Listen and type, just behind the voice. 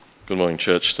Good morning,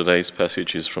 church. Today's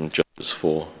passage is from Judges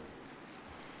 4.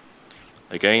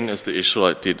 Again, as the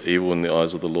Israelites did evil in the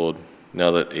eyes of the Lord, now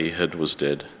that Ehud was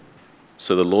dead.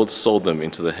 So the Lord sold them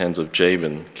into the hands of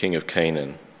Jabin, king of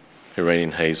Canaan, who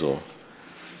reigned in Hazor.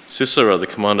 Sisera, the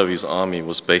commander of his army,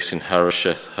 was based in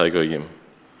Harosheth Hagoyim.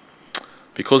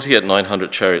 Because he had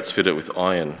 900 chariots fitted with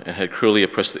iron and had cruelly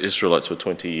oppressed the Israelites for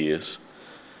 20 years,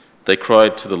 they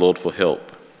cried to the Lord for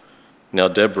help. Now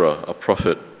Deborah, a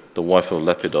prophet, the wife of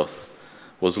Lapidoth,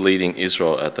 was leading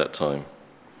Israel at that time.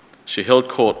 She held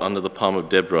court under the palm of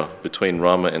Deborah between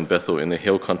Ramah and Bethel in the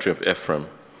hill country of Ephraim,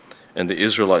 and the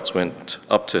Israelites went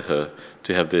up to her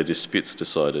to have their disputes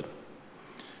decided.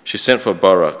 She sent for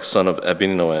Barak, son of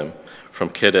Abinoam, from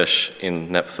Kedesh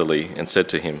in Naphtali, and said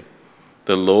to him,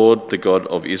 "The Lord, the God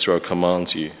of Israel,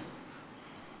 commands you,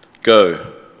 go,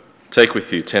 take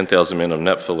with you 10,000 men of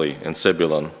Naphtali and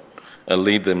Zebulun, and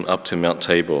lead them up to Mount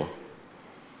Tabor.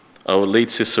 I will lead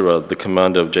Sisera, the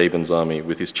commander of Jabin's army,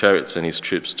 with his chariots and his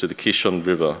troops to the Kishon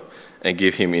River and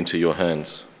give him into your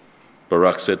hands."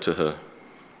 Barak said to her,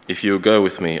 "If you will go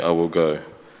with me, I will go.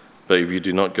 But if you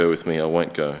do not go with me, I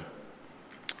won't go."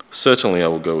 "Certainly I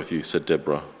will go with you," said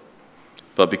Deborah.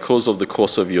 "But because of the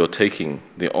course of your taking,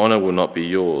 the honor will not be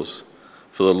yours,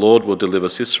 for the Lord will deliver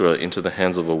Sisera into the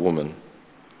hands of a woman."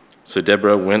 So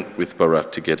Deborah went with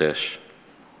Barak to Kadesh.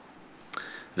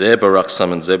 There Barak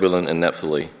summoned Zebulun and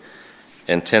Naphtali,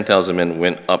 and 10,000 men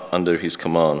went up under his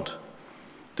command.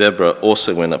 Deborah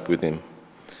also went up with him.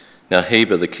 Now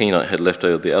Heber the Kenite had left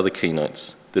over the other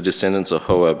Kenites, the descendants of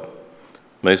Hobab,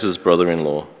 Moses'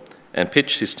 brother-in-law, and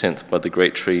pitched his tent by the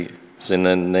great tree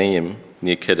Zenanaim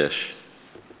near Kadesh.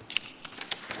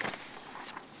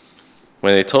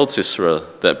 When they told Sisera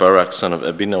that Barak son of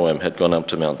Abinoam had gone up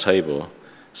to Mount Tabor,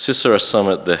 Sisera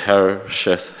summoned the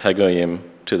Harosheth Hagoyim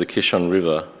to the Kishon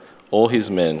River, all his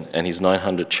men and his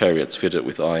 900 chariots fitted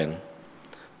with iron.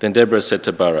 Then Deborah said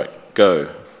to Barak, "Go.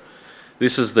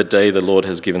 This is the day the Lord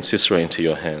has given Sisera into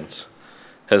your hands.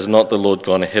 Has not the Lord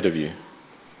gone ahead of you?"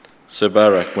 So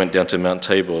Barak went down to Mount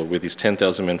Tabor with his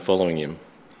 10,000 men following him.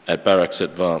 At Barak's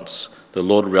advance, the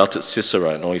Lord routed Sisera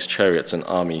and all his chariots and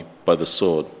army by the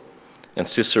sword, and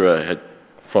Sisera had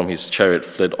from his chariot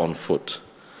fled on foot.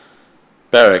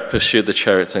 Barak pursued the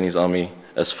chariots and his army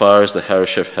as far as the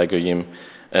Harosheth Hagoyim,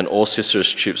 and all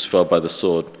Sisera's troops fell by the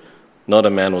sword. Not a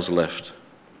man was left.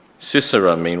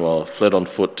 Sisera, meanwhile, fled on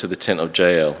foot to the tent of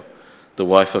Jael, the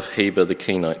wife of Heber the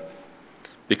Kenite,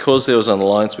 because there was an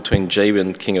alliance between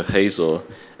Jabin, king of Hazor,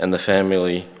 and the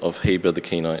family of Heber the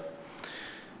Kenite.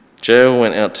 Jael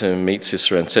went out to meet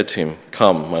Sisera and said to him,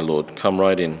 "Come, my lord, come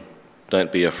right in.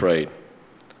 Don't be afraid."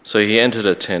 So he entered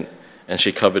her tent, and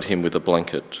she covered him with a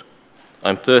blanket.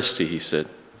 "I'm thirsty," he said.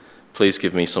 "Please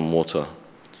give me some water."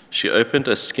 She opened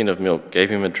a skin of milk, gave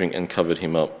him a drink, and covered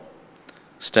him up.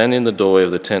 "Stand in the doorway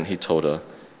of the tent," he told her.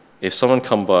 "If someone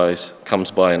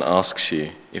comes by and asks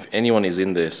you, if anyone is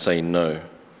in there, say no."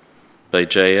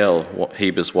 But Jael,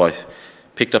 Heber's wife,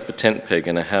 picked up a tent peg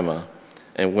and a hammer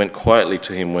and went quietly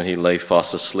to him when he lay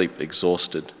fast asleep,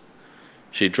 exhausted.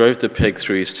 She drove the peg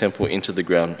through his temple into the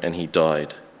ground, and he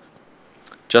died.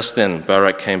 Just then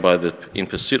Barak came by in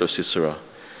pursuit of Sisera,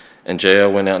 and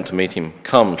Jael went out to meet him.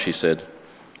 "Come," she said,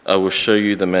 "I will show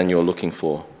you the man you are looking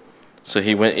for." So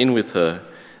he went in with her.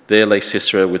 There lay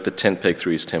Sisera with the tent peg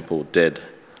through his temple, dead.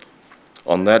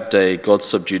 On that day God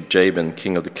subdued Jabin,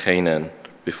 king of the Canaan,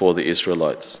 before the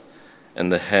Israelites,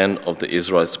 and the hand of the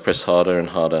Israelites pressed harder and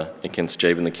harder against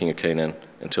Jabin, the king of Canaan,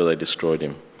 until they destroyed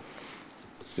him.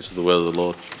 This is the word of the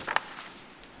Lord.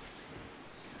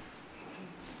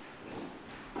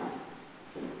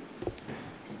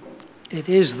 It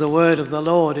is the word of the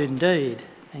Lord indeed.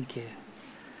 Thank you.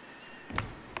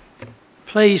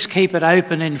 Please keep it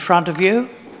open in front of you.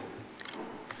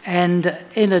 And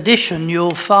in addition,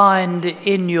 you'll find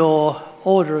in your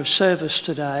order of service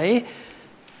today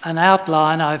an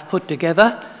outline I've put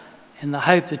together in the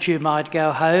hope that you might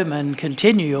go home and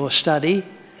continue your study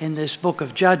in this book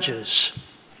of Judges.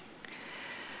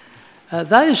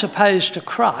 Those opposed to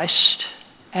Christ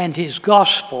and his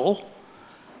gospel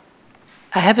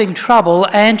are having trouble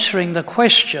answering the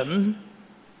question,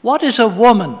 what is a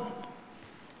woman?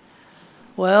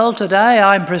 Well, today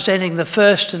I'm presenting the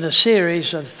first in a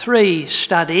series of 3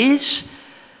 studies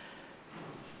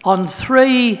on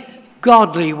 3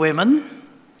 godly women,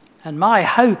 and my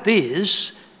hope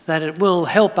is that it will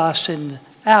help us in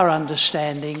our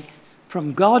understanding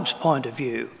from God's point of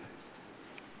view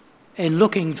in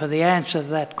looking for the answer to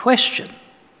that question.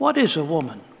 What is a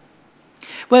woman?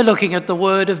 We're looking at the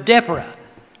word of Deborah,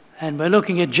 and we're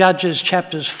looking at Judges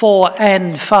chapters 4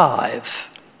 and 5.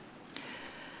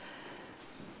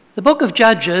 The book of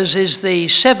Judges is the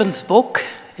 7th book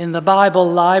in the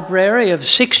Bible library of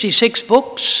 66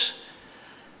 books.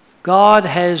 God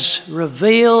has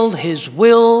revealed his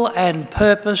will and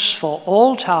purpose for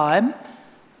all time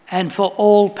and for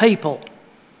all people.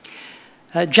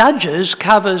 Judges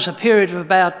covers a period of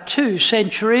about 2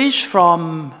 centuries,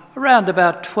 from around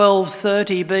about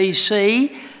 1230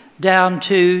 BC down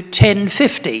to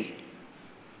 1050.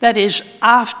 That is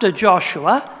after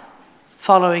Joshua,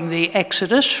 following the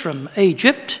Exodus from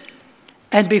Egypt,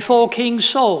 and before King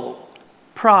Saul,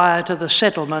 prior to the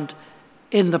settlement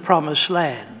in the Promised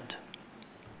Land.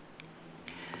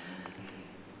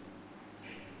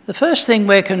 The first thing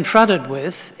we're confronted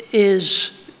with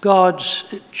is God's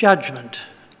judgment.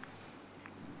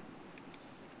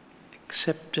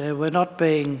 Except we're not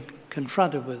being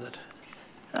confronted with it.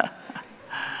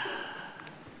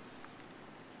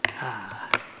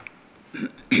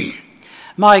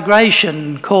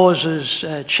 Migration causes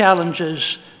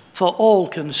challenges for all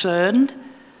concerned.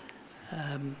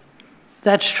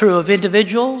 That's true of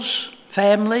individuals,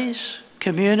 families,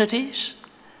 communities.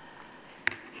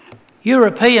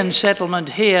 European settlement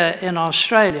here in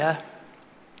Australia,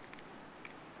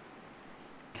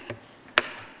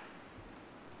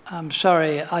 I'm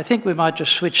sorry, I think we might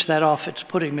just switch that off. It's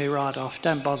putting me right off.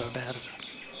 Don't bother about it.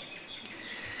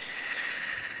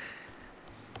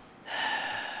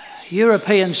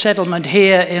 European settlement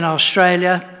here in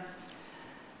Australia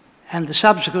and the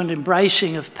subsequent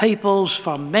embracing of peoples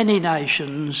from many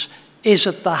nations is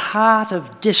at the heart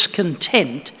of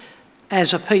discontent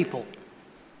as a people.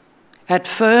 At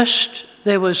first,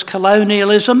 there was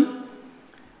colonialism,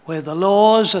 where the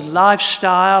laws and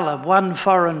lifestyle of one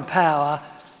foreign power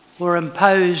were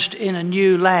imposed in a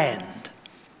new land.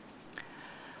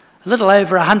 A little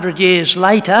over 100 years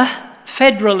later,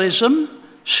 federalism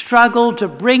struggled to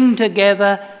bring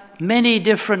together many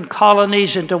different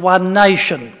colonies into one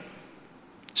nation.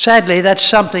 Sadly, that's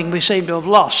something we seem to have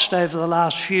lost over the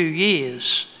last few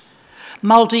years.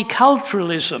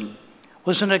 Multiculturalism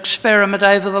was an experiment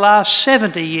over the last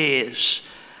 70 years,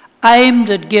 aimed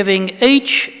at giving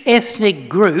each ethnic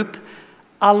group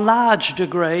a large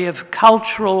degree of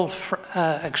cultural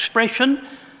expression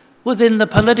within the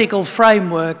political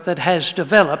framework that has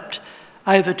developed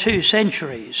over 2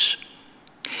 centuries.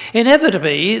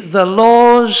 Inevitably, the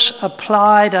laws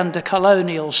applied under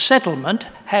colonial settlement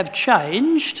have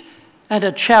changed and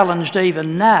are challenged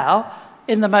even now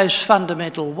in the most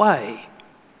fundamental way.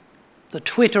 The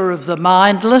Twitter of the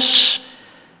mindless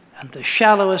and the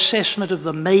shallow assessment of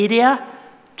the media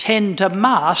tend to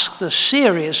mask the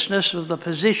seriousness of the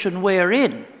position we're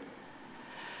in.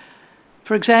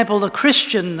 For example, the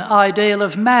Christian ideal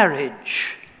of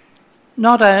marriage,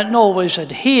 not always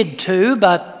adhered to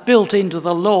but built into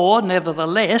the law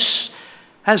nevertheless,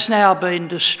 has now been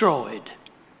destroyed.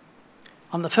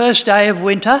 On the first day of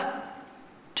winter,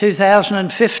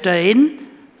 2015,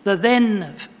 the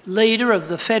then leader of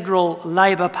the Federal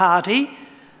Labor Party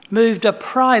moved a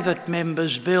private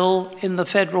member's bill in the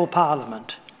federal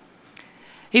parliament.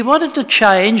 He wanted to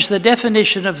change the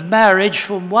definition of marriage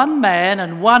from one man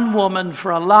and one woman for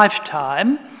a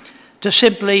lifetime to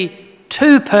simply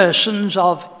 2 persons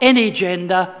of any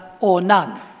gender or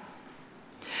none.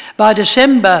 By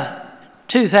December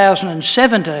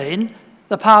 2017,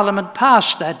 the Parliament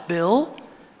passed that bill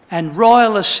and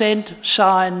royal assent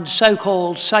signed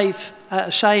so-called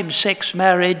same-sex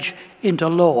marriage into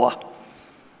law.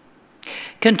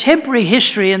 Contemporary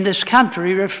history in this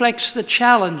country reflects the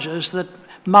challenges that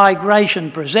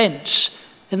migration presents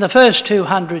in the first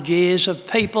 200 years of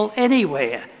people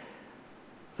anywhere.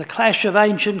 The clash of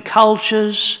ancient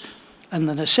cultures and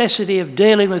the necessity of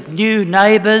dealing with new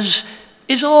neighbours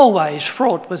is always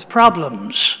fraught with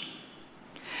problems.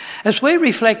 As we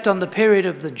reflect on the period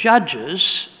of the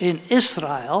Judges in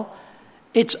Israel,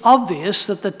 it's obvious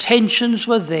that the tensions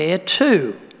were there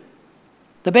too.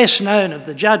 The best known of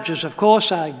the Judges, of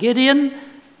course, are Gideon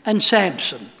and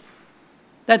Samson.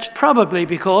 That's probably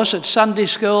because at Sunday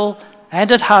school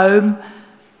and at home,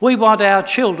 we want our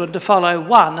children to follow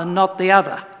one and not the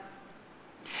other.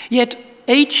 Yet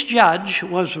each judge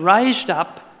was raised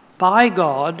up by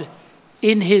God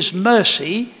in his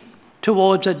mercy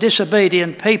towards a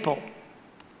disobedient people.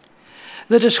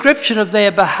 The description of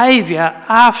their behaviour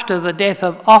after the death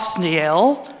of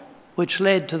Othniel, which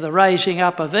led to the raising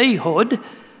up of Ehud,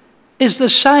 is the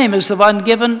same as the one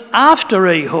given after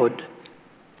Ehud.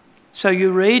 So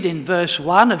you read in verse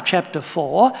 1 of chapter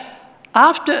 4,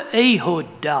 after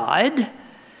Ehud died,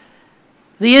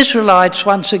 the Israelites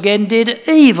once again did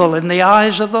evil in the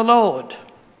eyes of the Lord.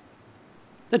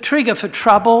 The trigger for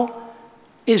trouble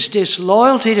is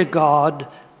disloyalty to God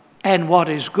and what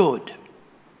is good.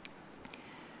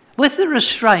 With the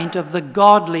restraint of the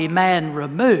godly man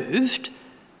removed,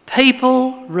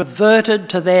 people reverted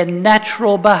to their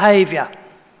natural behaviour,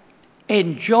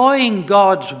 enjoying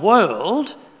God's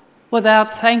world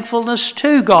without thankfulness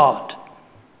to God.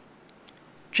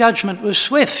 Judgment was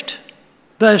swift.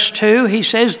 Verse 2, he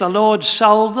says, the Lord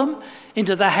sold them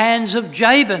into the hands of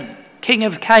Jabin, king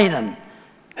of Canaan,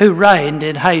 who reigned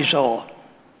in Hazor.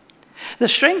 The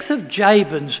strength of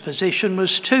Jabin's position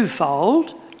was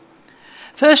twofold.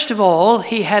 First of all,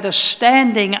 he had a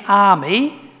standing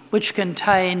army which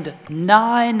contained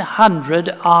 900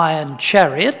 iron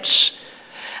chariots.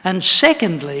 And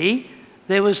secondly,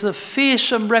 there was the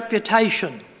fearsome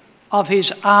reputation of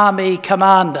his army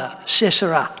commander,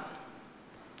 Sisera.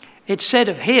 It said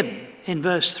of him in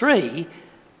verse 3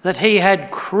 that he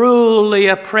had cruelly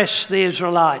oppressed the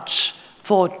Israelites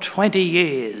for 20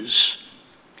 years.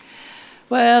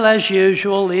 Well, as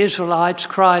usual, the Israelites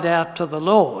cried out to the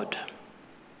Lord.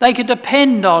 They could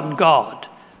depend on God,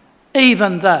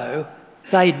 even though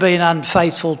they'd been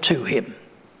unfaithful to him.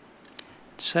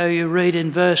 So you read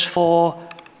in verse 4,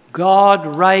 God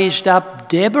raised up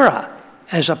Deborah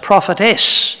as a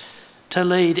prophetess to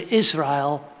lead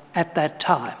Israel at that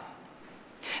time.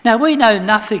 Now, we know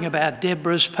nothing about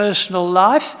Deborah's personal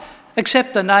life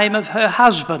except the name of her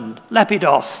husband,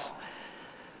 Lapidoth.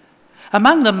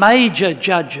 Among the major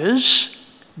judges,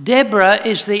 Deborah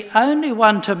is the only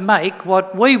one to make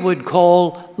what we would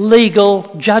call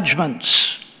legal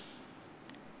judgments.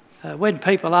 When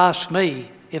people ask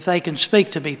me if they can speak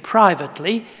to me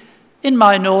privately, in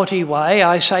my naughty way,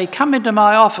 I say, come into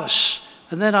my office,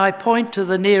 and then I point to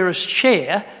the nearest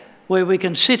chair where we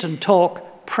can sit and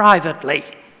talk privately.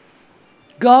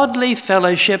 Godly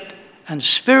fellowship and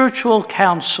spiritual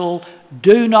counsel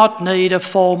do not need a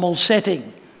formal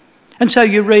setting. And so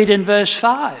you read in verse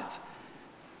 5,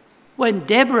 when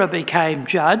Deborah became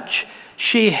judge,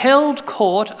 she held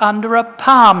court under a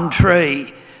palm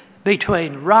tree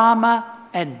between Ramah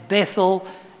and Bethel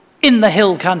in the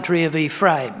hill country of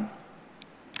Ephraim.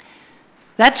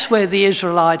 That's where the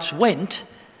Israelites went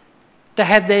to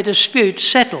have their disputes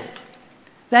settled.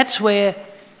 That's where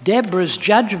Deborah's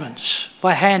judgments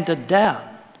were handed down.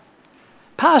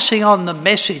 Passing on the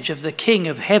message of the King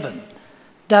of Heaven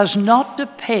does not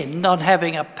depend on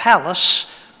having a palace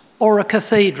or a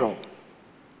cathedral.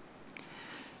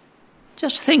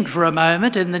 Just think for a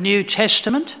moment, in the New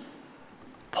Testament,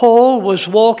 Paul was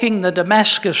walking the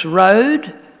Damascus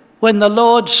road when the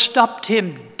Lord stopped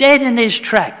him dead in his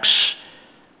tracks.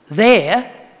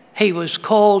 There, he was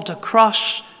called to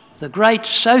cross the great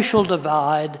social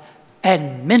divide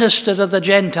and minister to the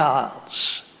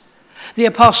Gentiles. The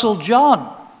Apostle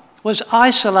John was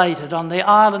isolated on the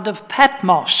island of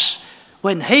Patmos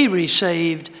when he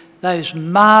received those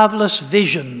marvellous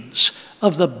visions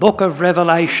of the book of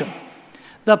Revelation.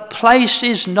 The place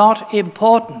is not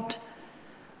important.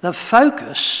 The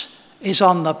focus is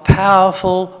on the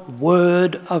powerful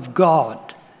Word of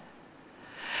God.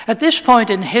 At this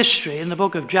point in history, in the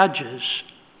book of Judges,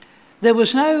 there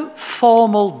was no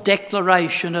formal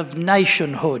declaration of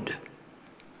nationhood,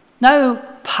 no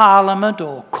parliament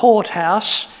or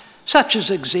courthouse such as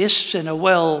exists in a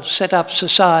well-set-up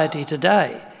society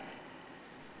today.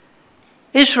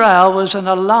 Israel was an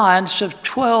alliance of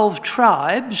 12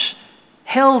 tribes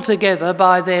held together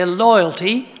by their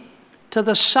loyalty to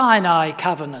the Sinai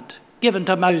covenant given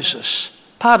to Moses,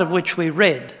 part of which we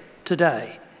read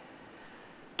today.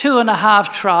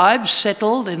 2.5 tribes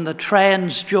settled in the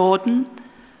Transjordan,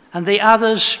 and the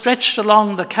others stretched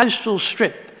along the coastal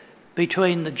strip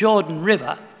between the Jordan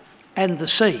River and the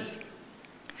sea.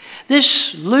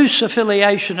 This loose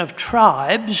affiliation of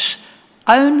tribes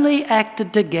only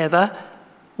acted together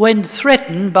when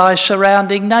threatened by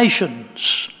surrounding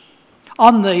nations.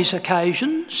 On these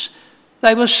occasions,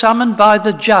 they were summoned by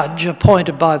the judge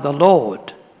appointed by the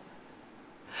Lord.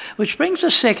 Which brings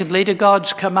us secondly to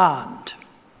God's command.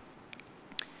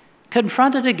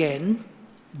 Confronted again,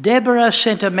 Deborah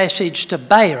sent a message to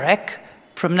Barak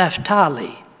from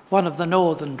Naphtali, one of the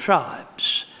northern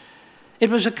tribes.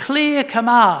 It was a clear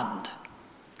command,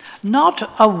 not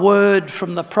a word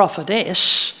from the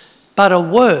prophetess, but a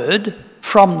word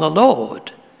from the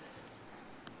Lord.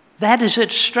 That is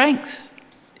its strength.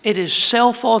 It is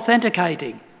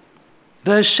self-authenticating.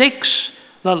 Verse 6,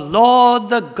 the Lord,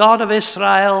 the God of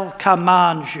Israel,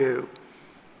 commands you.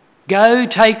 Go,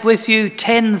 take with you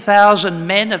 10,000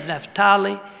 men of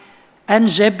Naphtali and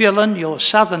Zebulun, your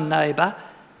southern neighbour,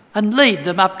 and lead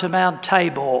them up to Mount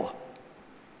Tabor.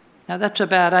 Now that's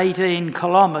about 18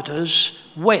 kilometres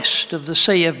west of the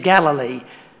Sea of Galilee,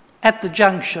 at the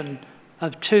junction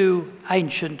of two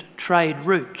ancient trade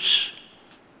routes.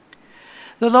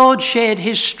 The Lord shared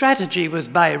his strategy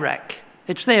with Barak.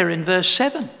 It's there in verse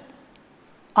 7.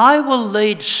 I will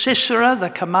lead Sisera, the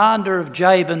commander of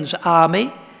Jabin's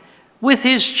army, with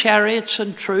his chariots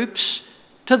and troops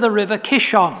to the river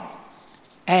Kishon,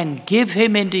 and give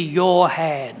him into your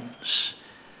hands.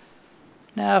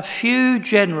 Now, few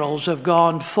generals have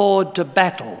gone forward to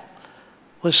battle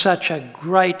with such a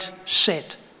great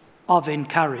set of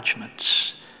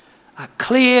encouragements. A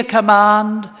clear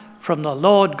command from the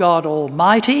Lord God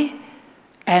Almighty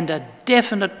and a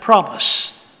definite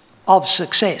promise of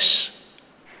success.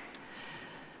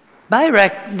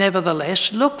 Barak,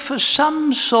 nevertheless, looked for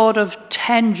some sort of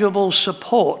tangible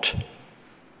support.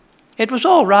 It was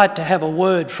all right to have a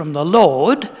word from the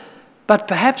Lord, but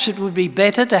perhaps it would be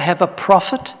better to have a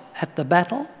prophet at the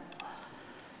battle.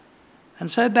 And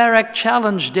so Barak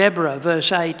challenged Deborah,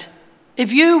 verse 8,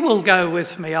 if you will go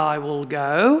with me, I will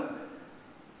go.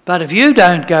 But if you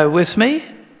don't go with me,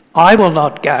 I will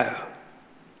not go.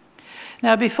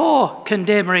 Now, before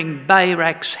condemning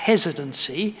Barak's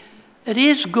hesitancy, it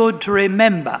is good to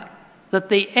remember that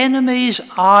the enemy's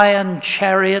iron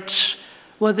chariots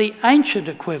were the ancient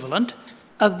equivalent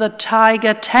of the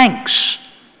Tiger tanks,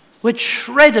 which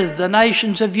shredded the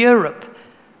nations of Europe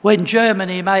when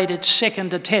Germany made its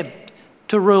second attempt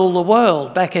to rule the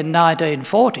world back in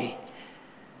 1940.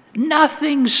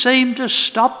 Nothing seemed to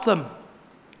stop them.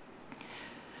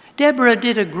 Deborah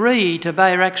did agree to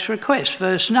Barak's request.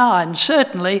 Verse 9,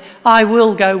 certainly I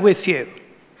will go with you.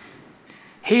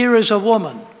 Here is a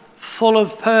woman full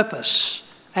of purpose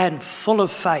and full of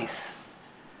faith.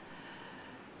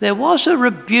 There was a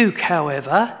rebuke,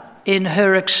 however, in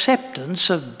her acceptance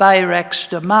of Barak's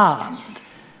demand.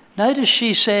 Notice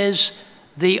she says,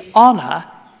 the honour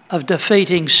of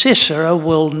defeating Sisera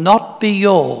will not be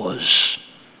yours,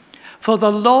 for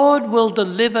the Lord will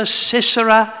deliver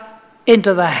Sisera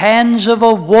into the hands of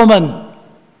a woman.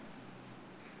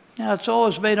 Now, it's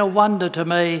always been a wonder to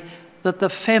me that the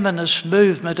feminist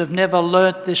movement have never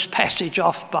learnt this passage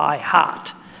off by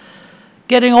heart,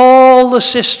 getting all the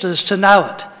sisters to know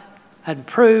it and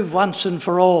prove once and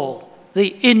for all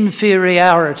the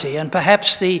inferiority and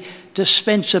perhaps the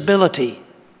dispensability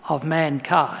of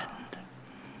mankind.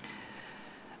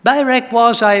 Barak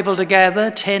was able to gather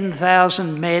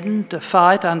 10,000 men to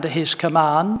fight under his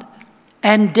command,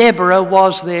 and Deborah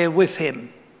was there with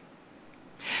him.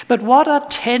 But what are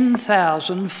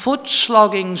 10,000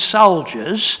 foot-slogging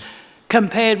soldiers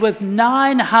compared with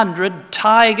 900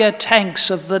 Tiger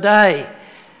tanks of the day?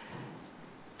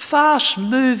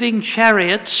 Fast-moving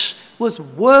chariots with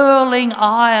whirling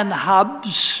iron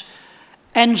hubs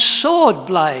and sword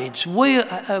blades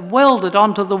welded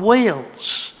onto the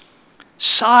wheels,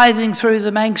 scything through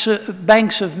the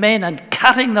banks of men and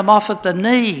cutting them off at the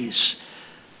knees.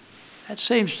 That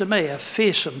seems to me a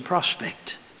fearsome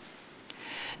prospect.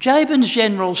 Jabin's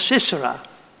general Sisera,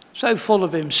 so full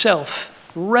of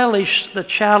himself, relished the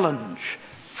challenge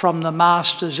from the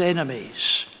master's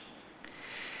enemies.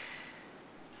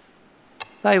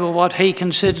 They were what he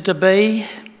considered to be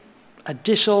a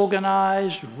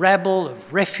disorganised rabble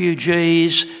of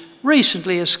refugees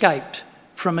recently escaped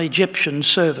from Egyptian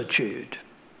servitude.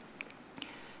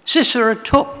 Sisera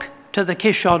took to the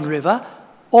Kishon River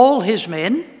all his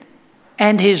men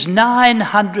and his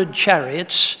 900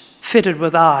 chariots fitted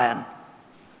with iron.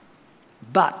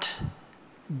 But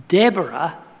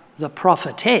Deborah, the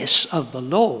prophetess of the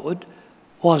Lord,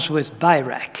 was with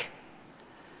Barak.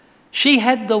 She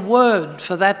had the word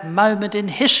for that moment in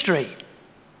history.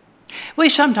 We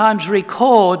sometimes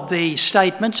record the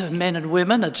statements of men and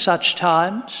women at such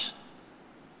times.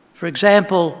 For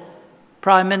example,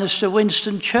 Prime Minister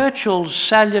Winston Churchill's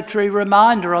salutary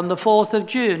reminder on the 4th of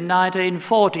June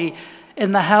 1940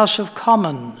 in the House of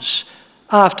Commons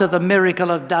after the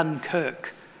miracle of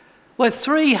Dunkirk, where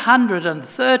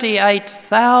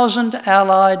 338,000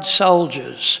 Allied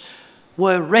soldiers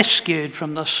were rescued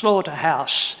from the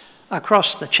slaughterhouse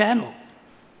across the Channel.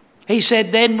 He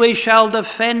said, then we shall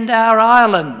defend our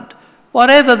island,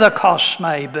 whatever the cost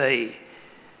may be.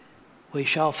 We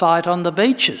shall fight on the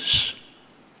beaches.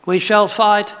 We shall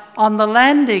fight on the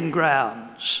landing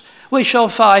grounds. We shall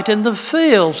fight in the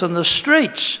fields and the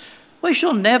streets. We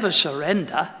shall never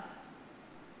surrender.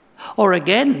 Or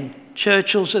again,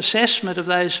 Churchill's assessment of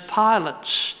those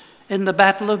pilots in the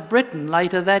Battle of Britain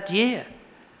later that year,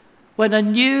 when a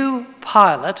new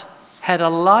pilot had a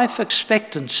life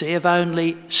expectancy of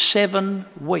only 7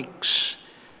 weeks.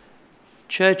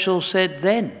 Churchill said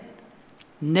then,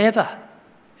 never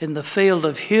in the field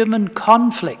of human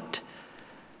conflict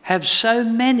have so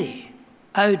many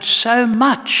owed so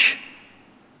much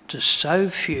to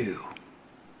so few.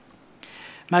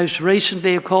 Most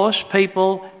recently, of course,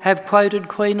 people have quoted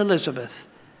Queen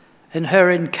Elizabeth in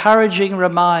her encouraging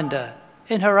reminder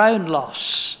in her own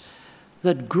loss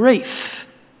that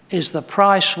grief is the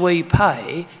price we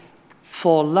pay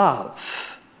for love.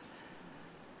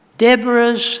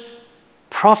 Deborah's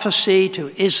prophecy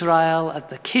to Israel at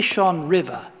the Kishon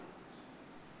River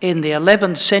in the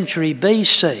 11th century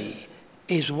BC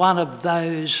is one of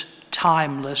those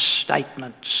timeless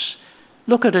statements.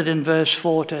 Look at it in verse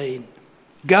 14.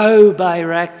 Go,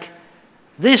 Barak,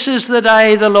 this is the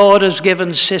day the Lord has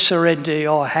given Sisera into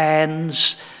your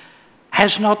hands.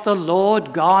 Has not the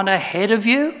Lord gone ahead of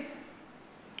you?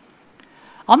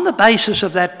 On the basis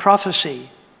of that prophecy,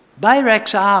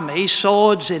 Barak's army,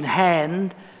 swords in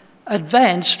hand,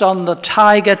 advanced on the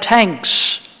tiger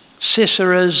tanks,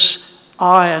 Sisera's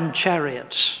iron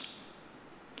chariots.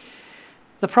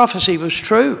 The prophecy was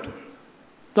true.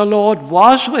 The Lord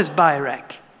was with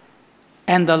Barak,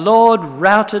 and the Lord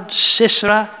routed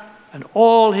Sisera and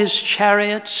all his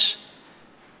chariots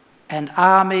and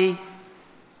army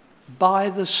by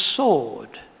the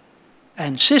sword.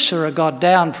 And Sisera got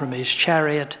down from his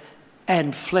chariot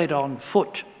and fled on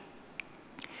foot.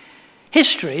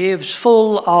 History is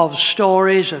full of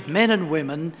stories of men and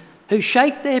women who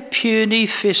shake their puny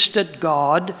fist at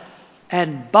God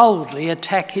and boldly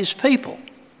attack his people.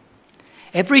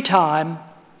 Every time,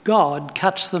 God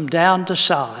cuts them down to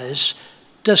size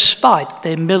despite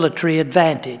their military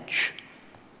advantage.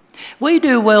 We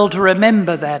do well to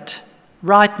remember that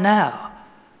right now,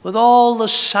 with all the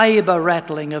sabre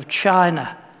rattling of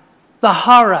China, the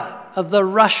horror of the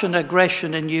Russian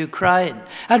aggression in Ukraine,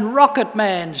 and Rocket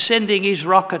Man sending his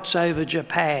rockets over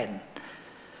Japan.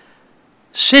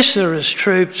 Sisera's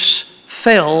troops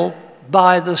fell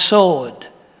by the sword.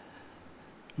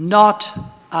 Not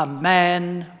a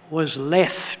man was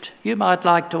left. You might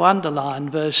like to underline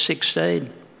verse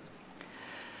 16.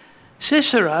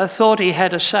 Sisera thought he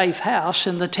had a safe house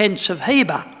in the tents of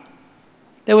Heber.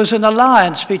 There was an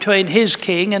alliance between his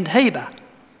king and Heber.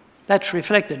 That's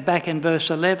reflected back in verse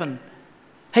 11.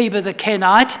 Heber the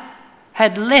Kenite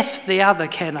had left the other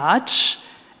Kenites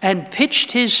and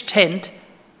pitched his tent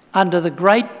under the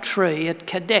great tree at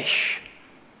Kadesh.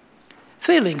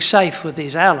 Feeling safe with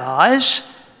his allies,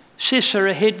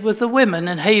 Sisera hid with the women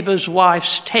in Heber's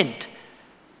wife's tent.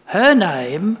 Her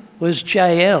name was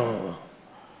Jael.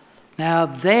 Now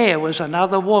there was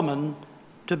another woman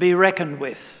to be reckoned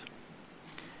with.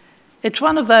 It's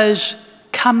one of those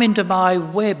come into my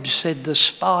web, said the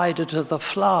spider to the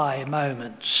fly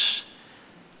moments.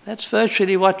 That's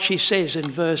virtually what she says in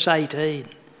verse 18.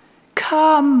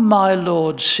 Come, my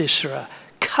lord Sisera,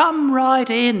 come right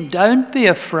in, don't be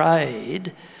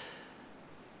afraid.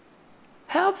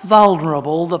 How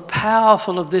vulnerable the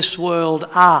powerful of this world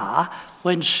are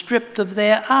when stripped of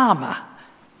their armour.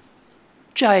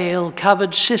 Jael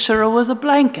covered Sisera with a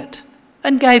blanket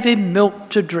and gave him milk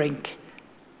to drink.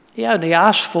 He only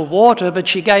asked for water, but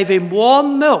she gave him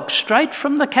warm milk straight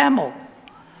from the camel.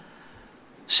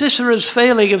 Sisera's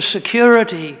feeling of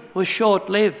security was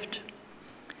short-lived.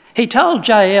 He told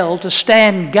Jael to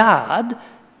stand guard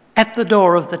at the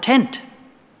door of the tent.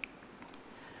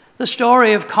 The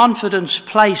story of confidence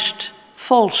placed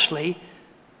falsely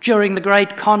during the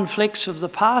great conflicts of the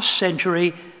past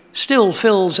century still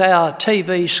fills our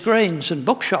TV screens and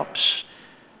bookshops.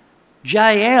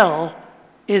 Jael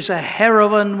is a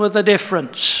heroine with a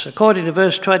difference. According to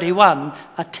verse 21,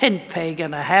 a tent peg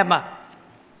and a hammer.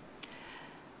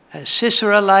 As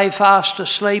Sisera lay fast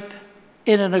asleep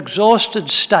in an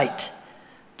exhausted state,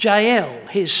 Jael,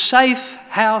 his safe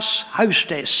house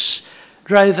hostess,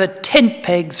 drove a tent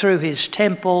peg through his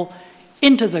temple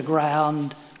into the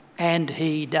ground, and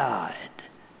he died.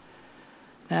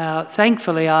 Now,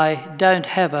 thankfully, I don't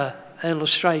have an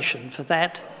illustration for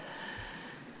that.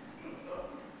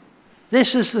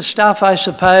 This is the stuff, I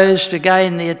suppose, to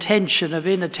gain the attention of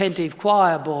inattentive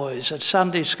choir boys at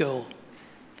Sunday school.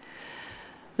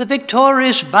 The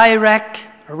victorious Barak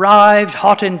arrived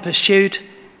hot in pursuit,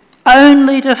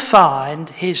 only to find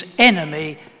his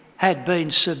enemy had been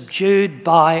subdued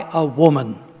by a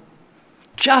woman,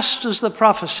 just as the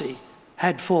prophecy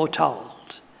had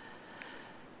foretold.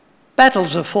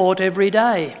 Battles are fought every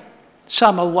day.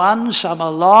 Some are won, some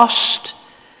are lost.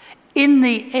 In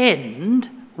the end,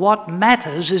 what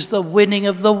matters is the winning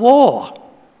of the war.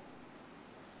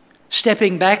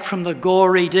 Stepping back from the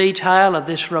gory detail of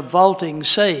this revolting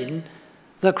scene,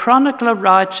 the chronicler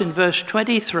writes in verse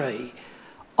 23,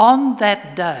 on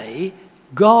that day,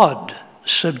 God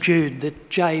subdued the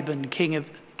Jabin king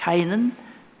of Canaan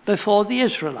before the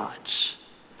Israelites.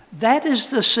 That is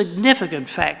the significant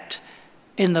fact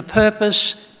in the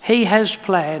purpose he has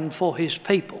planned for his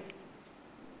people.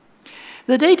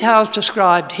 The details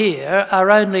described here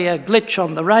are only a glitch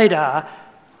on the radar,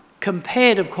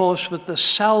 compared, of course, with the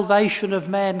salvation of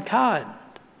mankind,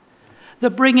 the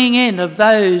bringing in of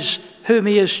those whom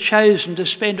he has chosen to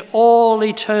spend all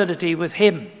eternity with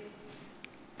him.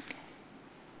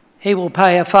 He will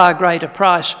pay a far greater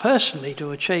price personally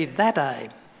to achieve that aim.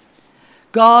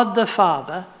 God the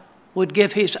Father would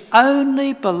give his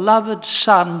only beloved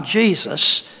Son,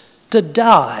 Jesus, to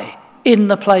die in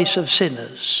the place of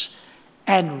sinners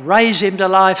and raise him to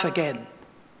life again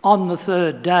on the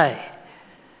third day.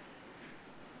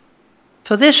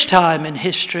 For this time in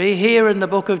history, here in the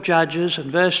book of Judges and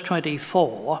verse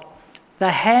 24,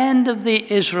 the hand of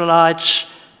the Israelites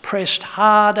pressed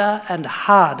harder and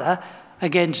harder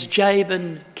against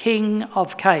Jabin, king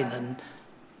of Canaan,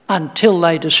 until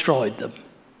they destroyed them.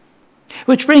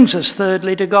 Which brings us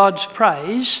thirdly to God's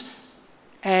praise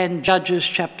and Judges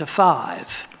chapter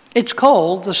 5. It's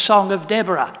called the Song of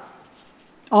Deborah.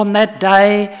 On that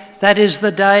day, that is the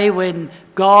day when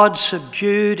God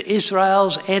subdued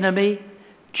Israel's enemy,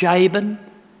 Jabin,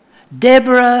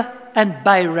 Deborah and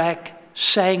Barak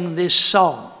sang this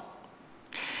song.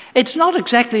 It's not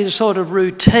exactly the sort of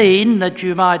routine that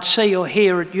you might see or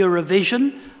hear at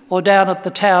Eurovision or down at the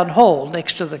town hall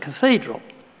next to the cathedral.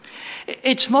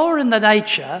 It's more in the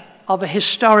nature of a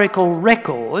historical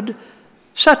record,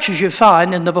 such as you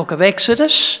find in the book of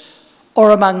Exodus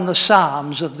or among the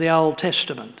Psalms of the Old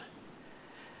Testament.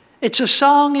 It's a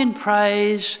song in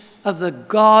praise of the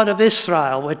God of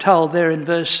Israel, we're told there in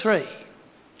verse 3.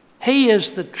 He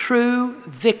is the true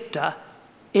victor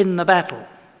in the battle.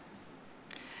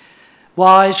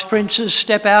 Wise princes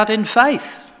step out in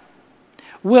faith.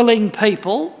 Willing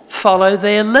people follow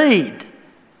their lead.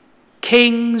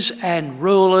 Kings and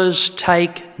rulers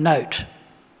take note.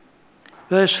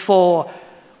 Verse 4,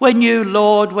 when you,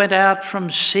 Lord, went out from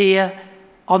Seir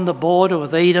on the border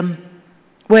with Edom,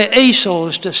 where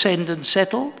Esau's descendants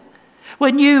settled,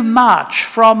 when you marched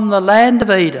from the land of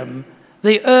Edom,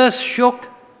 the earth shook,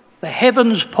 the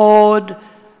heavens poured,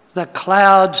 the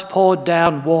clouds poured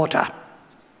down water.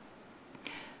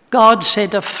 God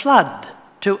sent a flood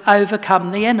to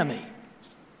overcome the enemy.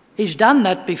 He's done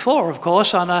that before, of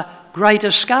course, on a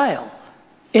greater scale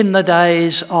in the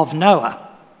days of Noah.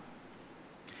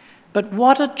 But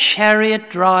what a chariot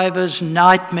driver's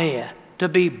nightmare to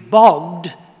be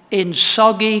bogged in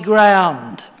soggy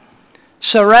ground,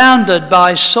 surrounded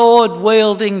by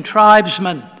sword-wielding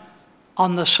tribesmen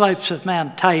on the slopes of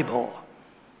Mount Tabor.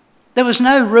 There was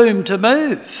no room to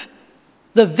move.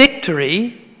 The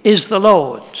victory is the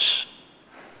Lord's.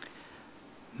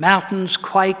 Mountains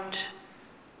quaked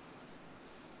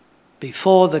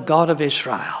before the God of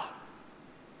Israel.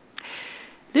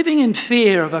 Living in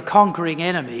fear of a conquering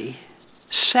enemy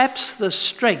saps the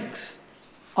strength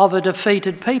of a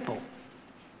defeated people.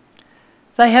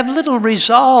 They have little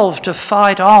resolve to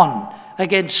fight on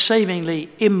against seemingly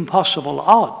impossible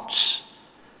odds.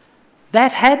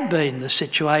 That had been the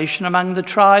situation among the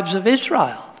tribes of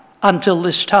Israel until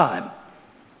this time.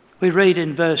 We read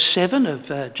in verse 7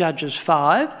 of Judges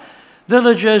 5,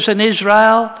 villagers in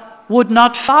Israel would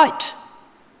not fight.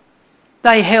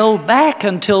 They held back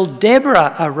until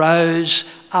Deborah arose,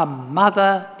 a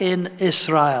mother in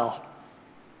Israel.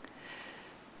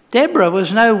 Deborah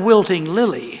was no wilting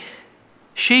lily.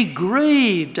 She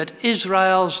grieved at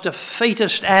Israel's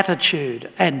defeatist attitude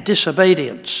and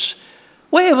disobedience.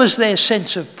 Where was their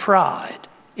sense of pride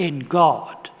in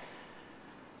God?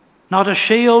 Not a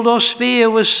shield or spear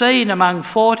was seen among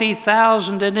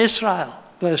 40,000 in Israel,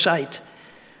 verse 8.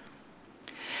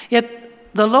 Yet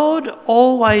the Lord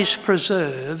always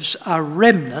preserves a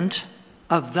remnant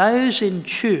of those in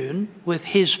tune with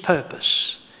his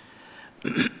purpose.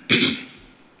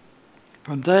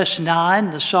 From verse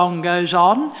 9, the song goes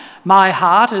on, my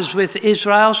heart is with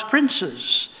Israel's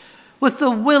princes, with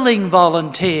the willing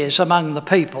volunteers among the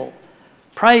people.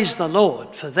 Praise the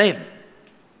Lord for them.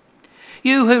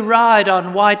 You who ride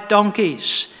on white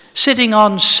donkeys, sitting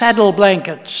on saddle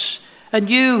blankets, and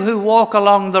you who walk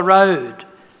along the road,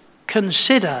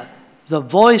 consider the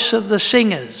voice of the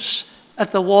singers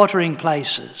at the watering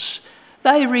places.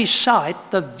 They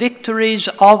recite the victories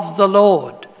of the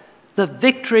Lord, the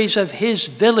victories of his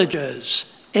villagers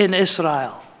in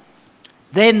Israel.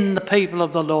 Then the people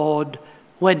of the Lord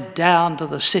went down to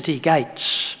the city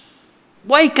gates.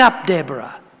 Wake up,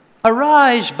 Deborah.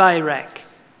 Arise, Barak.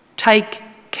 Take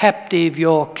captive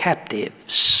your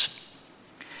captives.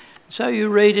 So you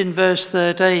read in verse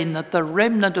 13 that the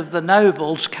remnant of the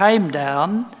nobles came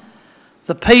down.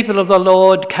 The people of the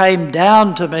Lord came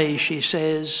down to me, she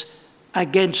says,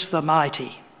 against the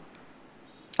mighty.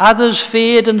 Others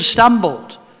feared and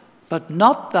stumbled. but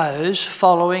not those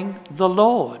following the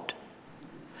Lord.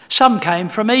 Some came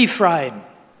from Ephraim,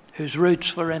 whose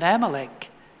roots were in Amalek.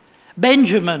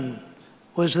 Benjamin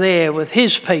was there with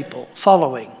his people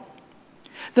following.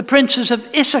 The princes of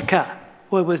Issachar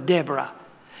were with Deborah,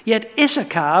 yet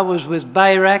Issachar was with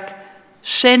Barak,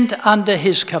 sent under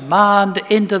his command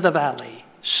into the valley,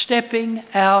 stepping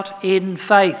out in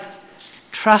faith,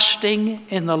 trusting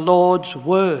in the Lord's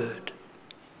word.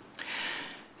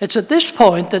 It's at this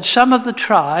point that some of the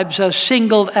tribes are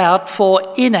singled out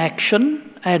for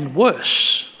inaction and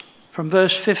worse. From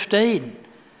verse 15,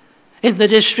 in the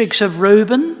districts of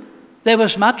Reuben, there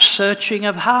was much searching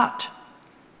of heart.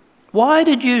 Why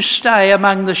did you stay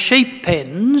among the sheep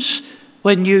pens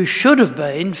when you should have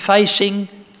been facing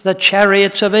the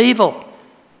chariots of evil?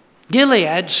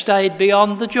 Gilead stayed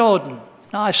beyond the Jordan,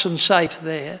 nice and safe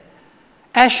there.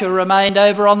 Asher remained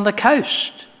over on the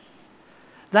coast.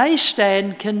 They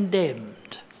stand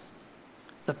condemned.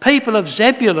 The people of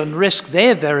Zebulun risked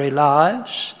their very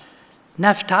lives.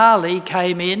 Naphtali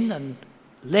came in and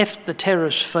left the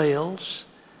terrace fields.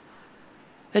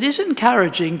 It is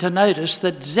encouraging to notice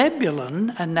that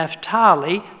Zebulun and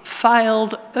Naphtali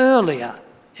failed earlier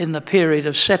in the period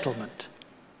of settlement.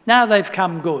 Now they've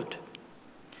come good.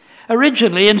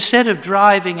 Originally, instead of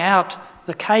driving out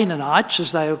the Canaanites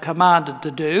as they were commanded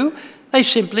to do, they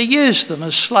simply used them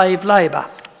as slave labour.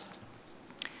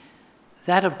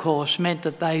 That, of course, meant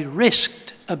that they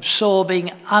risked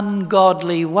absorbing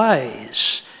ungodly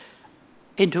ways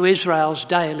into Israel's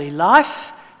daily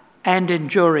life and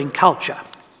enduring culture.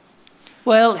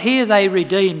 Well, here they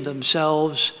redeemed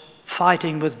themselves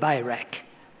fighting with Barak.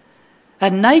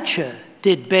 And nature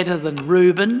did better than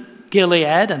Reuben,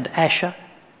 Gilead and Asher.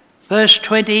 Verse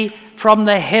 20, from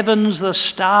the heavens the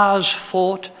stars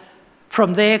fought.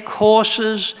 From their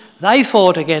courses they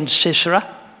fought against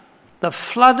Sisera. The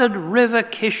flooded river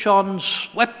Kishon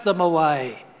swept them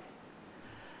away.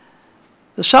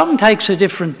 The song takes a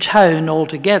different tone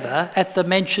altogether at the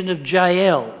mention of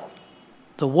Jael,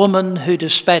 the woman who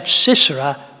dispatched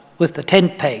Sisera with the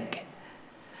tent peg.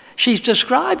 She's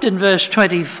described in verse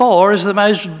 24 as the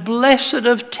most blessed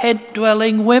of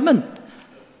tent-dwelling women.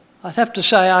 I'd have to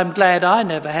say I'm glad I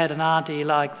never had an auntie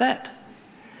like that.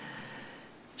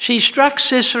 She struck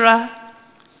Sisera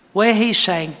where he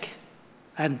sank,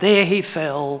 and there he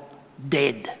fell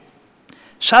dead.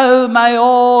 So may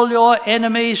all your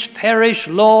enemies perish,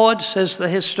 Lord, says the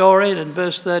historian in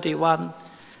verse 31.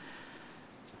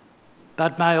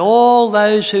 But may all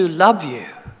those who love you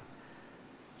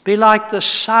be like the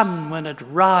sun when it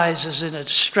rises in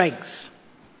its strength,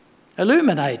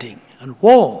 illuminating and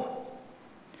warm.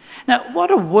 Now,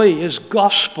 what are we as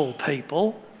gospel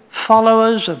people,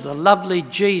 followers of the lovely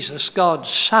Jesus, God's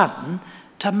Son,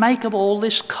 to make of all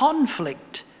this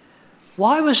conflict?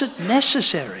 Why was it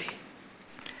necessary?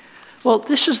 Well,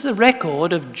 this is the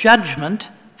record of judgment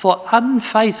for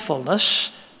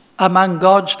unfaithfulness among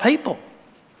God's people.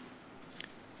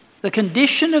 The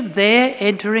condition of their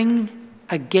entering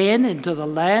again into the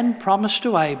land promised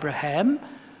to Abraham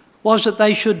was that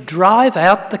they should drive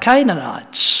out the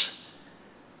Canaanites.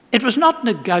 It was not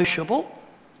negotiable.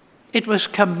 It was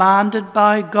commanded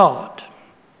by God.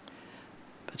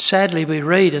 But sadly, we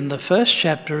read in the first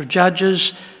chapter of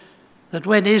Judges that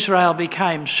when Israel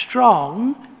became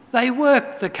strong, they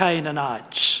worked the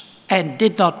Canaanites and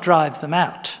did not drive them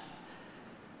out.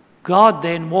 God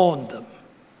then warned them,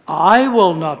 I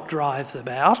will not drive them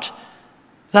out.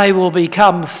 They will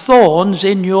become thorns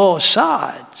in your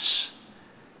sides.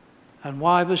 And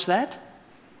why was that?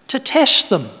 To test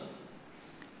them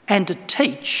and to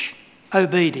teach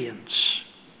obedience.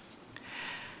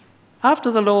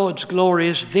 After the Lord's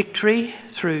glorious victory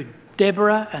through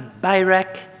Deborah and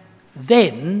Barak,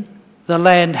 then the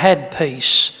land had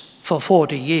peace for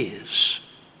 40 years.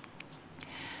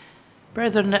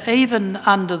 Brethren, even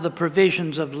under the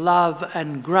provisions of love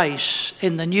and grace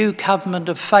in the new covenant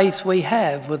of faith we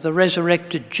have with the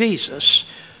resurrected Jesus,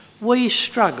 we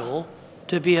struggle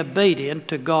to be obedient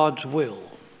to God's will.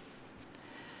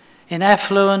 In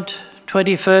affluent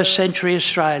 21st century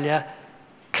Australia,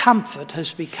 comfort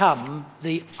has become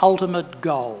the ultimate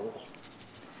goal.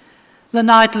 The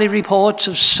nightly reports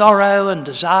of sorrow and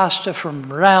disaster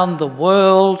from around the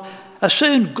world are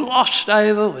soon glossed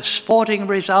over with sporting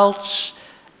results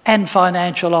and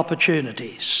financial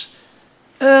opportunities.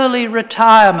 Early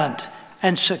retirement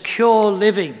and secure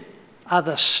living are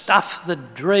the stuff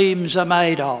that dreams are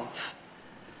made of.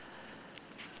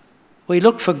 We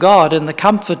look for God in the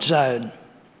comfort zone,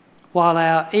 while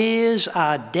our ears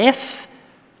are deaf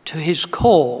to his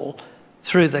call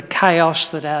through the chaos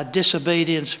that our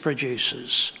disobedience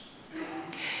produces.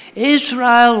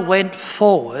 Israel went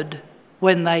forward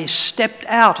when they stepped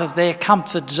out of their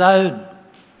comfort zone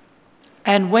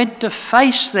and went to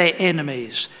face their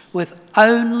enemies with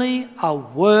only a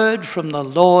word from the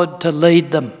Lord to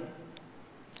lead them.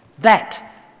 That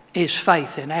is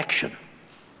faith in action.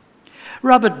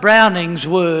 Robert Browning's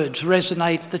words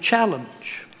resonate the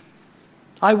challenge.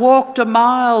 I walked a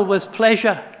mile with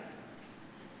pleasure.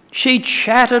 She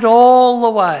chatted all the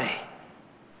way,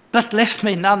 but left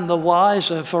me none the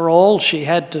wiser for all she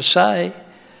had to say.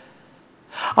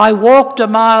 I walked a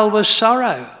mile with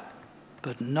sorrow,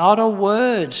 but not a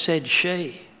word said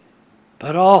she.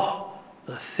 But oh,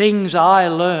 the things I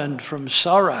learned from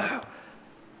sorrow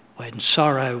when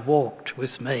sorrow walked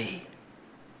with me.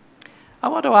 I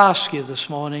want to ask you this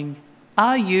morning,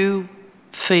 are you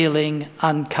feeling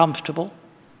uncomfortable?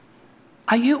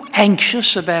 Are you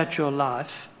anxious about your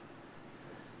life?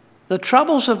 The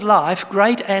troubles of life,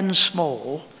 great and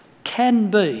small, can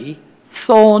be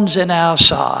thorns in our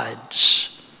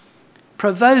sides,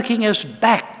 provoking us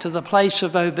back to the place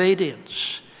of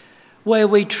obedience, where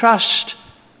we trust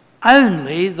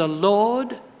only the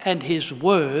Lord and His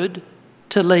Word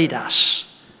to lead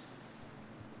us.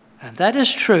 And that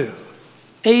is true,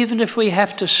 even if we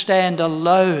have to stand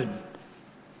alone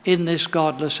in this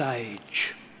godless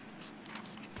age.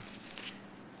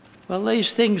 Well,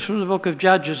 these things from the book of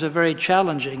Judges are very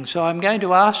challenging, so I'm going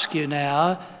to ask you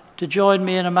now to join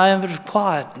me in a moment of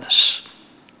quietness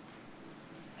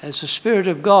as the Spirit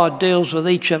of God deals with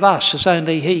each of us as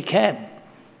only He can,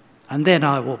 and then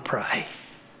I will pray.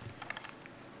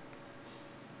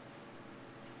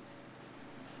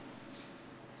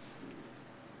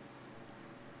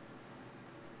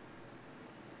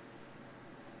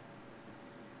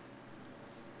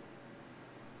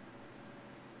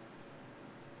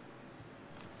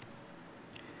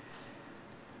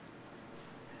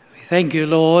 Thank you,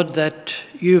 Lord, that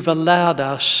you've allowed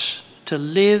us to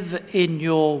live in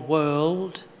your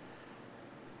world,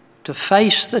 to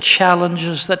face the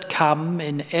challenges that come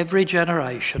in every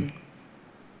generation.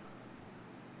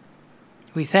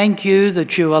 We thank you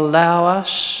that you allow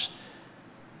us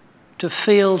to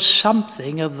feel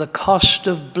something of the cost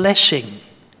of blessing.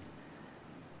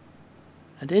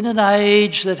 And in an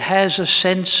age that has a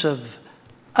sense of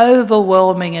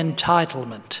overwhelming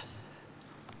entitlement,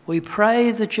 we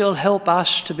pray that you'll help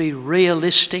us to be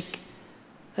realistic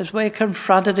as we're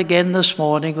confronted again this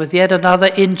morning with yet another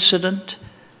incident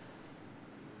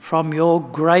from your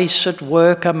grace at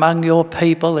work among your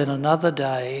people in another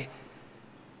day.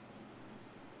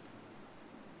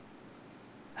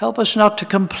 Help us not to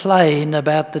complain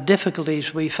about the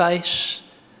difficulties we face,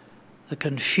 the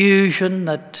confusion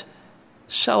that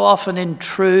so often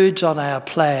intrudes on our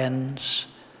plans,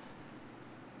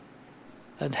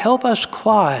 and help us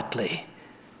quietly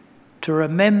to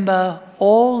remember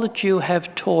all that you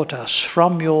have taught us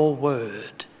from your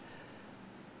word,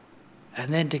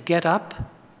 and then to get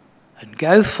up and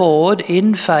go forward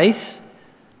in faith,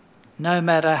 no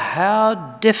matter how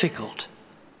difficult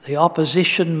the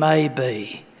opposition may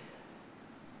be,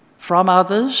 from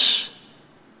others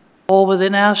or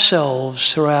within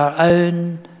ourselves through our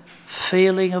own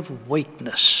feeling of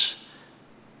weakness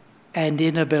and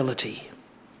inability.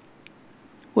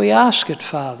 We ask it,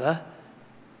 Father,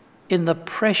 in the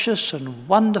precious and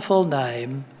wonderful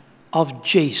name of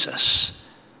Jesus.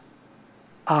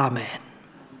 Amen.